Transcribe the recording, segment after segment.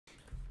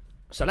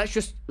So let's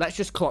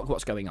just clock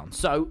what's going on.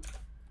 So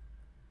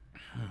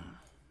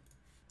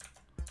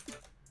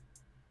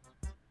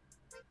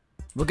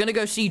we're gonna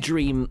go see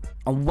Dream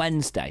on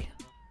Wednesday.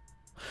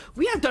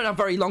 We don't have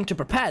very long to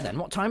prepare then.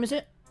 What time is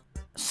it?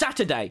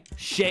 Saturday.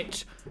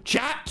 Shit.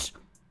 Chat.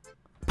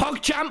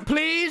 PogChamp,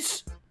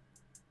 please.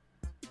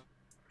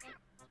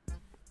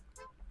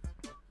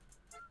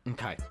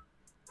 Okay.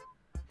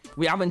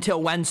 We have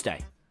until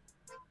Wednesday.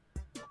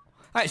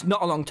 That's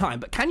not a long time,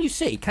 but can you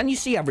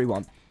see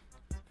everyone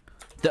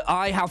that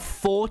I have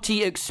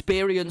 40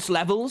 experience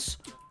levels?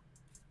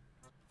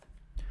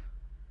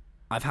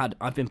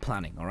 I've been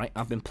planning, all right?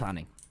 I've been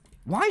planning.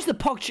 Why is the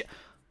PogChamp...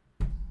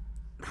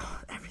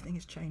 Everything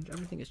has changed.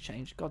 Everything has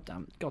changed.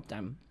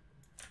 Goddamn.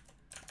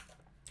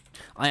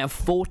 I have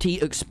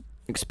 40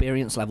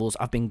 experience levels.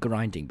 I've been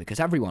grinding because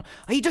everyone...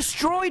 He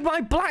destroyed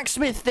my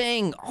blacksmith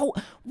thing. Oh,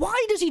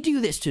 why does he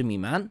do this to me,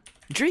 man?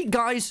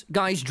 Guys,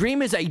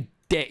 Dream is a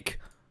dick.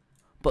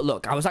 But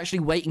look, I was actually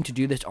waiting to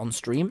do this on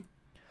stream.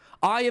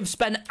 I have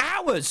spent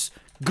hours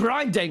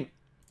grinding.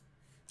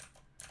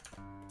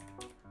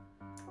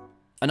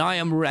 And I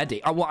am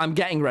ready. I'm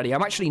getting ready.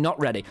 I'm actually not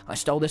ready. I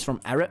stole this from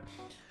Eric.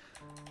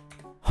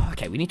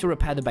 Okay, we need to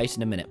repair the base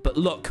in a minute. But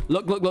look.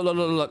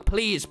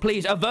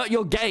 Please, avert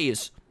your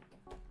gaze.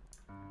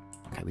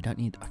 Okay, we don't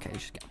need... Okay,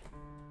 just get...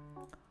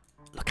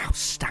 Look how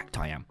stacked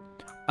I am.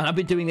 And I've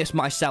been doing this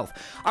myself.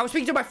 I was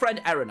speaking to my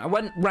friend Aaron. I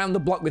went round the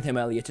block with him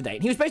earlier today.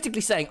 And he was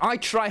basically saying, I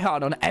try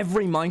hard on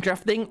every Minecraft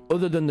thing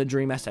other than the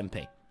Dream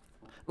SMP.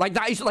 Like,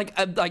 that is like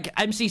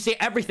MCC,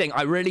 everything.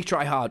 I really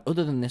try hard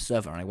other than this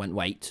server. And I went,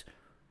 wait.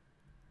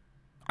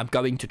 I'm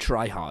going to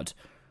try hard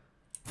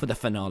for the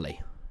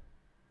finale.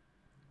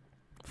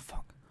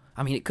 Fuck.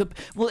 I mean, it could...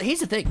 Well,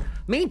 here's the thing.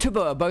 Me and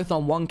Tubbo are both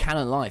on one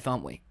Canon Life,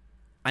 aren't we?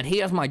 And he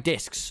has my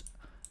discs.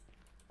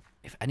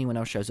 If anyone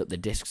else shows up, the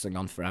discs are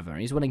gone forever. And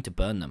he's willing to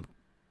burn them.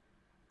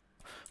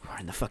 We're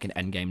in the fucking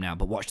end game now.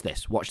 But watch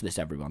this. Watch this,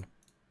 everyone.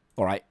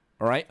 Alright.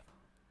 Alright.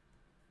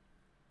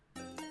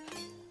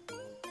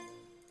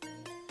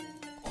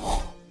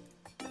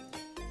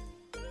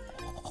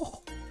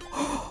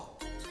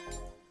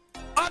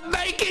 I'm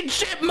making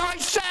shit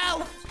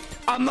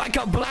myself! I'm like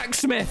a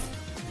blacksmith.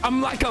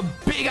 I'm like a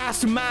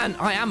big-ass man.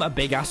 I am a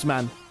big-ass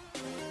man.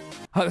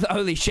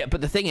 Holy shit.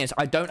 But the thing is,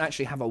 I don't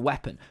actually have a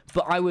weapon.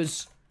 But I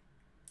was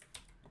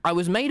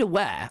made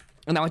aware,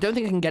 and now I don't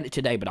think I can get it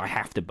today, but I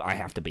have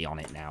to be on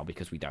it now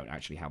because we don't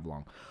actually have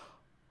long.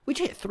 We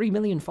just hit 3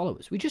 million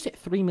followers. We just hit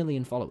 3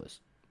 million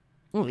followers.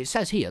 Oh, it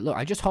says here, look,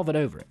 I just hovered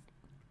over it.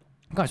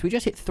 Guys, we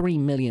just hit 3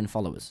 million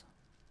followers.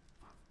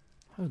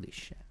 Holy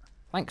shit.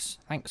 Thanks.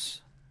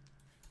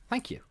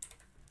 Thank you.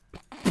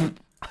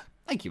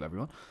 Thank you,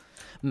 everyone.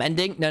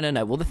 Mending?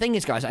 No. Well, the thing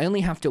is, guys, I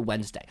only have till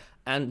Wednesday.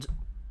 And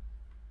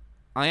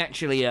I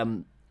actually,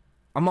 I'm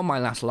on my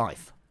last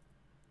life.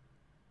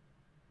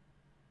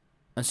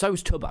 And so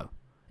is Tubbo.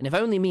 And if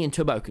only me and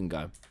Tubbo can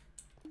go.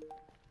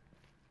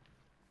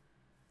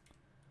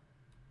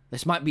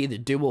 This might be the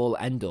do-all,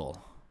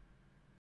 end-all.